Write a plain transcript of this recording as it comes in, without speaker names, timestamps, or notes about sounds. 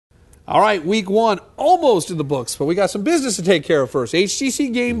All right, week one, almost in the books, but we got some business to take care of first.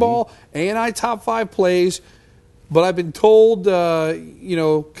 HTC Game Ball, A&I Top 5 plays. But I've been told,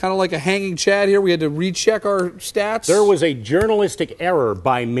 kind of like a hanging Chad here, we had to recheck our stats. There was a journalistic error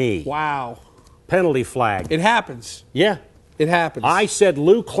by me. Wow. Penalty flag. It happens. Yeah. It happens. I said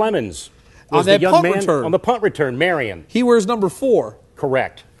Lou Clemens was on that the young punt man return. on the punt return, Marion. He wears number 4.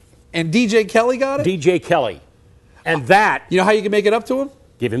 Correct. And DJ Kelly got it? DJ Kelly. And that, You know how you can make it up to him?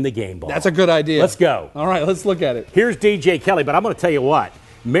 give him the game ball. That's a good idea. Let's go. All right, let's look at it. Here's DJ Kelly, but I'm going to tell you what.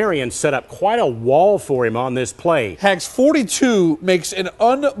 Marion set up quite a wall for him on this play. Hags 42 makes an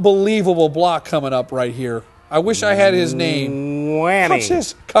unbelievable block coming up right here. I wish I had his name. Whammy. What's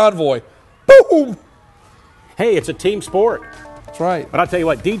this? Convoy. Boom! Hey, it's a team sport. That's right. But I'll tell you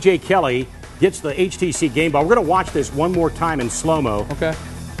what, DJ Kelly gets the HTC game ball. We're going to watch this one more time in slow-mo. Okay.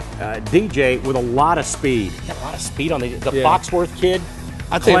 DJ with a lot of speed. A lot of speed on the Foxworth kid.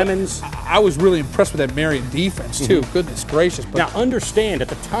 Clemens. I was really impressed with that Marion defense, too. Goodness gracious. But Now, understand, at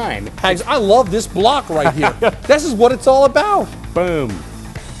the time, Hags, I love this block right here. This is what it's all about. boom.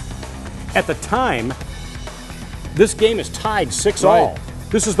 At the time, this game is tied 6-all. Right.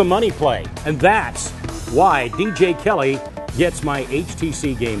 This is the money play. And that's why DJ Kelly gets my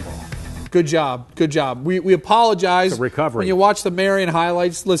HTC game ball. Good job. Good job. We apologize. It's a recovery. When you watch the Marion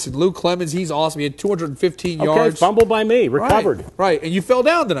highlights, listen, Luke Clemens, he's awesome. He had 215 Okay, yards. fumble by me. Recovered. Right. And you fell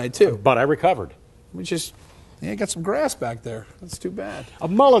down tonight, too. But I recovered. We just, got some grass back there. That's too bad. A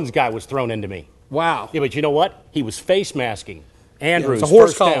Mullins guy was thrown into me. Wow. Yeah, but you know what? He was face masking. Andrews, It's a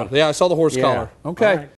horse first collar. down. Yeah, I saw the horse Yeah. collar. Okay. All right.